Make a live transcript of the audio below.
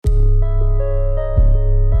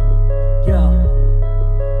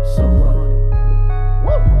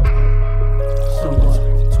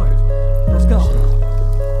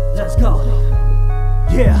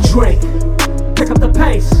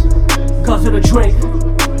a drink,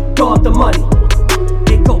 throw up the money,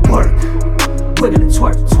 it go work. Wiggle it,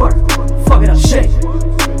 twerk, twerk, fuck it up, shake.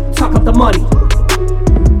 Talk up the money,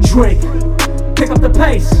 drink, pick up the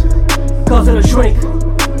pace. Girls in a drink,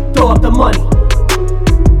 throw up the money,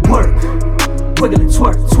 work. Wiggle it,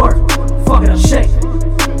 twerk, twerk, fuck it up, shake.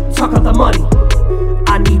 Talk up the money,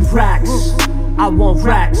 I need racks, I want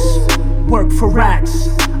racks. Work for racks,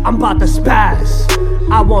 I'm about to spaz.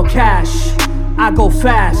 I want cash, I go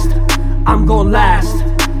fast, I'm gon' last.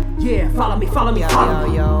 Yeah, follow me, follow me, follow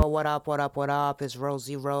me. Yo, what up, what up, what up? It's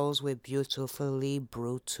Rosie Rose with Beautifully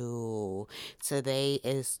Brutal. Today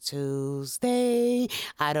is Tuesday.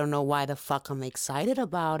 I don't know why the fuck I'm excited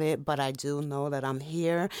about it, but I do know that I'm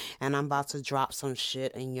here and I'm about to drop some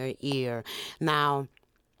shit in your ear. Now,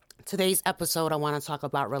 today's episode, I want to talk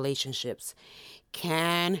about relationships.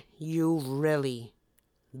 Can you really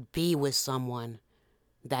be with someone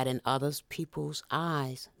that in other people's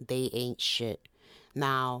eyes, they ain't shit?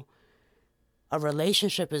 Now, a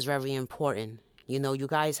relationship is very important. You know, you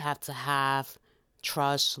guys have to have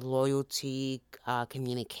trust, loyalty,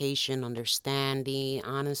 communication, understanding,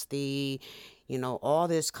 honesty. You know, all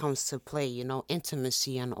this comes to play, you know,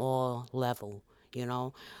 intimacy on all level, you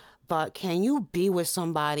know. But can you be with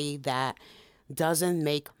somebody that doesn't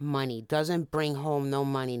make money, doesn't bring home no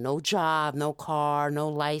money, no job, no car, no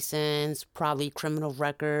license, probably criminal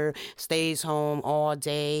record, stays home all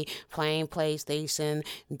day, playing PlayStation,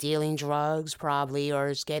 dealing drugs probably, or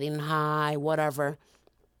is getting high, whatever?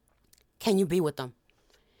 Can you be with them?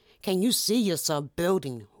 Can you see yourself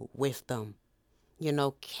building with them? You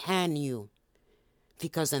know, can you?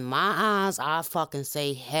 Because in my eyes, I fucking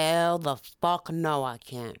say, hell the fuck no, I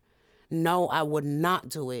can't. No, I would not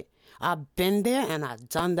do it. I've been there and I've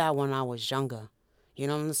done that when I was younger. You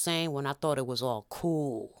know what I'm saying? When I thought it was all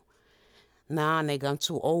cool. Nah, nigga, I'm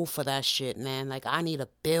too old for that shit, man. Like, I need to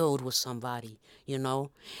build with somebody, you know?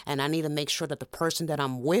 And I need to make sure that the person that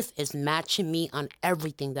I'm with is matching me on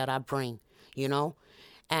everything that I bring, you know?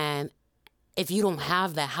 And if you don't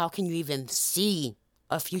have that, how can you even see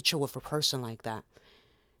a future with a person like that?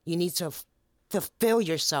 You need to fulfill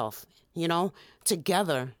yourself, you know,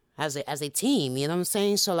 together as a team, you know what I'm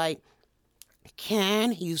saying? So, like,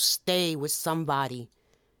 can you stay with somebody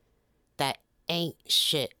that ain't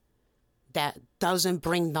shit, that doesn't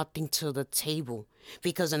bring nothing to the table?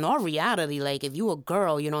 Because in all reality, like, if you a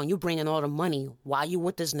girl, you know, and you bringing all the money, why you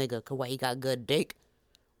with this nigga? Cause why, he got good dick?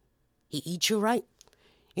 He eat you right?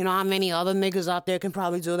 You know how many other niggas out there can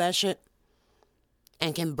probably do that shit?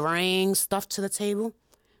 And can bring stuff to the table?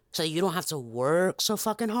 So you don't have to work so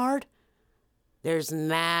fucking hard? There's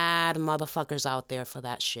mad motherfuckers out there for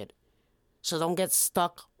that shit. So don't get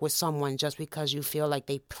stuck with someone just because you feel like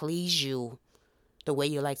they please you the way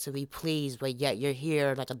you like to be pleased, but yet you're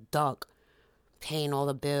here like a duck, paying all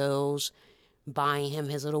the bills, buying him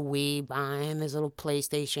his little weed, buying him his little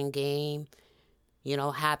PlayStation game, you know,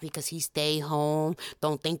 happy because he stay home.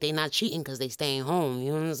 Don't think they not cheating because they staying home.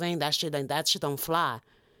 You know what I'm saying? That shit don't fly.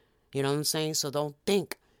 You know what I'm saying? So don't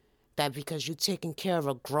think that because you're taking care of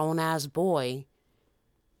a grown-ass boy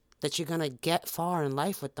that you're going to get far in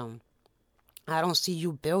life with them. I don't see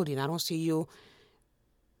you building. I don't see you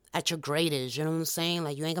at your greatest. You know what I'm saying?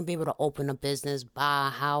 Like, you ain't going to be able to open a business, buy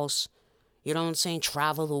a house. You know what I'm saying?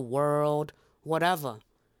 Travel the world, whatever.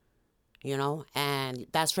 You know? And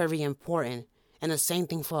that's very important. And the same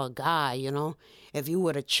thing for a guy, you know? If you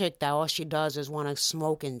were a chick that all she does is want to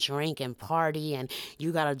smoke and drink and party, and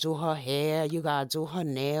you got to do her hair, you got to do her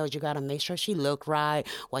nails, you got to make sure she look right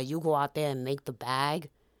while you go out there and make the bag,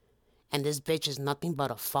 and this bitch is nothing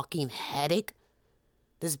but a fucking headache,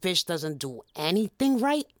 this bitch doesn't do anything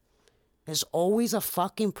right, there's always a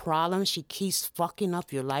fucking problem, she keeps fucking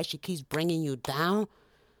up your life, she keeps bringing you down,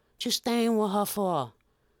 what you staying with her for?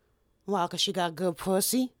 Why, because she got good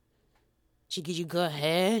pussy? She gives you good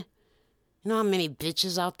hair? You know how many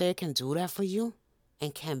bitches out there can do that for you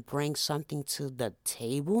and can bring something to the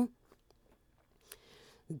table?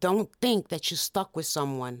 Don't think that you're stuck with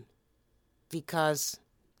someone because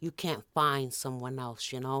you can't find someone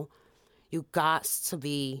else, you know? You got to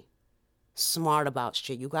be smart about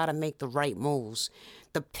shit. You got to make the right moves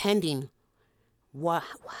depending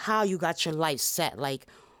how you got your life set. Like,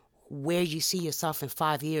 where you see yourself in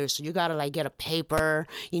 5 years. So you gotta, like, get a paper.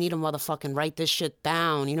 You need to motherfucking write this shit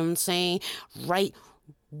down. You know what I'm saying? Write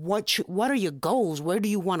what are your goals? Where do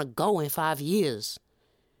you want to go in 5 years?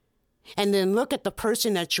 And then look at the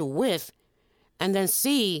person that you're with and then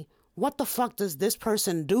see, what the fuck does this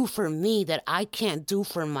person do for me that I can't do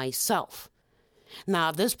for myself? Now,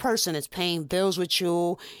 if this person is paying bills with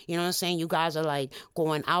you, you know what I'm saying? You guys are, like,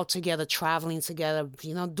 going out together, traveling together,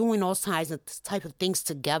 you know, doing all type of things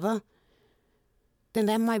together. then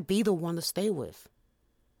that might be the one to stay with.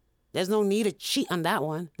 There's no need to cheat on that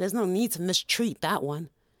one. There's no need to mistreat that one.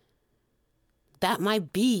 That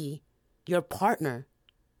might be your partner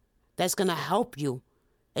that's going to help you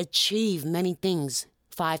achieve many things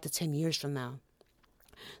 5 to 10 years from now.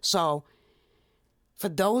 So, for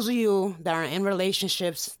those of you that are in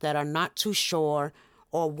relationships that are not too sure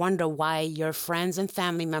or wonder why your friends and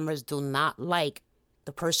family members do not like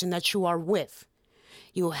the person that you are with,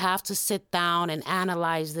 you have to sit down and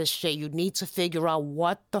analyze this shit. You need to figure out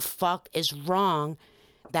what the fuck is wrong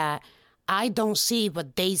that I don't see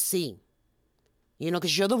but they see.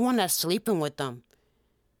 Because you're the one that's sleeping with them.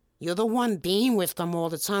 You're the one being with them all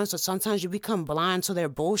the time, so sometimes you become blind to their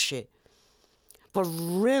bullshit. But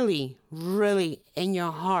really, really, in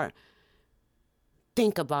your heart,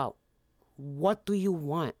 think about, what do you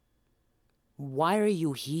want? Why are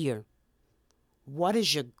you here? What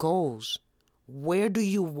is your goals? Where do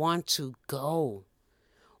you want to go?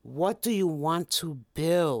 What do you want to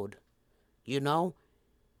build? And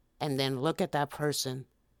then look at that person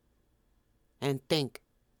and think,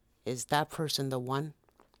 is that person the one?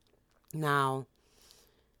 Now,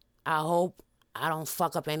 I hope I don't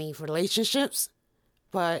fuck up any relationships,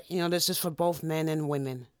 but, this is for both men and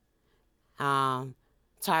women.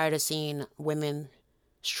 Tired of seeing women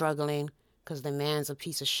struggling because the man's a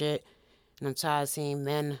piece of shit, and I'm tired of seeing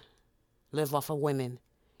men live off of women.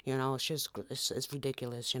 It's just, it's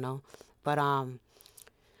ridiculous, But I'm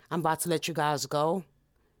about to let you guys go.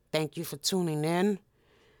 Thank you for tuning in.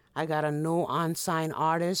 I got a new unsigned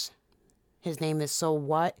artist. His name is So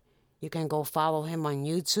What. You can go follow him on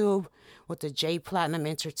YouTube with the J Platinum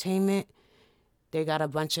Entertainment. They got a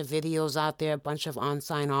bunch of videos out there, a bunch of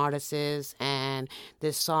unsigned artists, and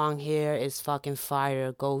this song here is fucking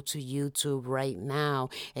fire. Go to YouTube right now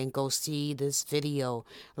and go see this video.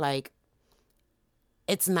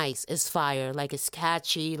 It's nice, it's fire, it's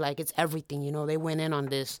catchy, it's everything, They went in on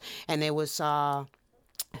this, and it was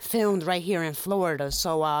filmed right here in Florida.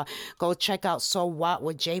 So go check out So What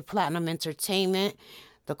with J Platinum Entertainment.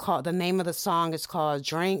 The name of the song is called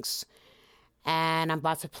Drinks. And I'm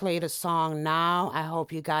about to play the song now. I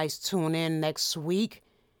hope you guys tune in next week.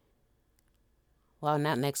 Well,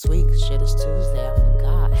 not next week. Shit, it's Tuesday. I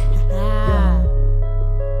forgot. Yeah.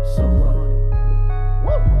 So what?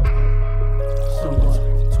 So what?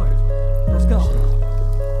 Let's go.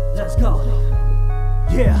 Let's go.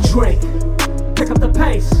 Yeah. Drink. Pick up the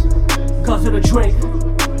pace. Cause of the drink.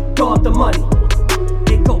 Throw up the money.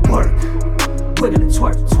 It go work. Wiggle it,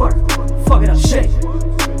 twerk, twerk. Fuck it up, shake.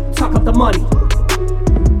 Talk up the money,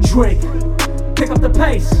 drink, pick up the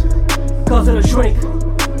pace, cause of the drink,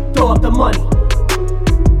 throw up the money,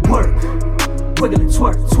 work, wiggle it,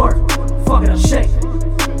 twerk, twerk, fuck it up, shake,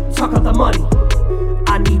 talk up the money.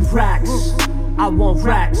 I need racks, I want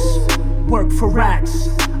racks, work for racks,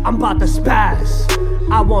 I'm about to spaz.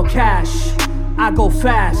 I want cash, I go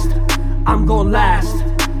fast, I'm gon' last.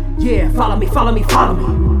 Yeah, follow me, follow me, follow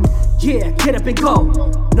me. Yeah, get up and go,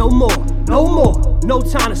 no more, no more. No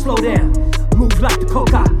time to slow down, move like the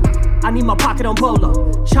coca. I need my pocket on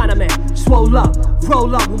bolo. Chinaman, swole up,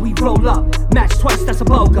 roll up when we roll up. Match twice, that's a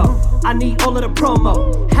BOGO. I need all of the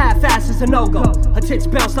promo, half-ass is a no-go. Her tits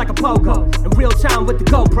bounce like a pogo, in real time with the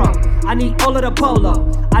GoPro. I need all of the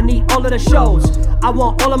polo, I need all of the shows. I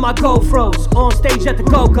want all of my GoPros, on stage at the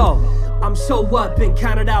Go-Go. I'm so what, been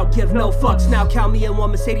counted out, give no fucks. Now count me in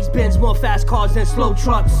one Mercedes-Benz, more fast cars than slow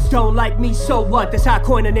trucks. Don't like me, so what? That's how I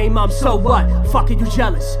coined the name, I'm so what? Fucking you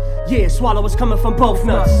jealous? Yeah, swallow what's coming from both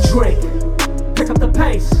nuts. Drink, pick up the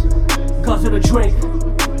pace, cause of the drink.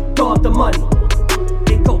 Throw up the money,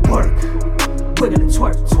 it go work. Wiggle it,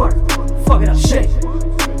 twerk, twerk. Fuck it up, shake.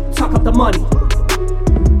 Talk up the money.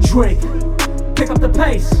 Drink, pick up the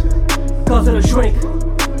pace, cause of the drink.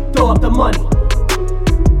 Throw up the money.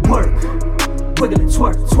 Work, wiggle it,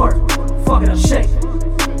 twerk, twerk, fuck it up, shake,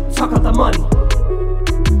 talk out the money.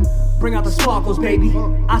 Bring out the sparkles, baby.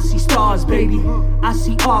 I see stars, baby. I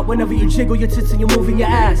see art whenever you jiggle your tits and you're moving your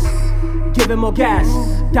ass. Give it more gas,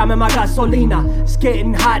 dame más gasolina. It's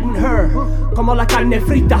getting hot in her, como la carne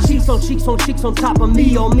frita. Cheeks on top of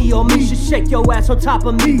me, on me, on me. You should shake your ass on top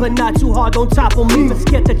of me, but not too hard, don't topple me. Let's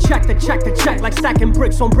get the check, like stacking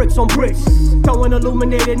bricks on bricks on bricks. Throwing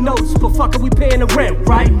illuminated notes, but fuck it, we paying the rent,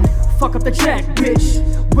 right? Fuck up the check, bitch.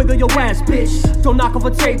 Wiggle your ass, bitch. Don't knock over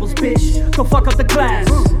tables, bitch. Don't fuck up the glass.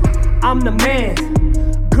 I'm the man,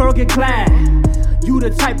 girl get glad. You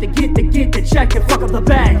the type to get the check and fuck up the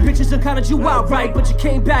bag. Bitches done counted you out, right? But you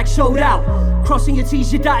came back, showed out. Crossing your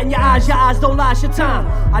T's, you dotting your eyes don't lie, it's your time.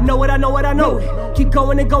 I know it, I know it, I know it. Keep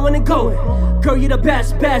going and going and going. Girl, you the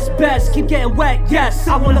best, best, best. Keep getting wet, yes,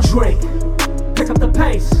 I wanna drink. Pick up the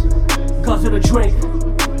pace, guzzle the drink,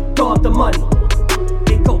 throw up the money,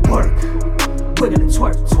 it go work, wiggle and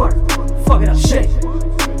twerk, twerk, fuck it up, shake,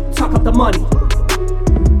 talk up the money,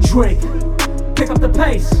 drink, pick up the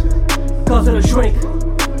pace, guzzle the drink,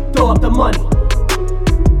 throw up the money,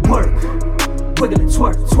 work, wiggle and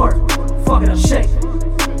twerk, twerk, fuck it up, shake,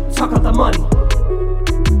 talk up the money.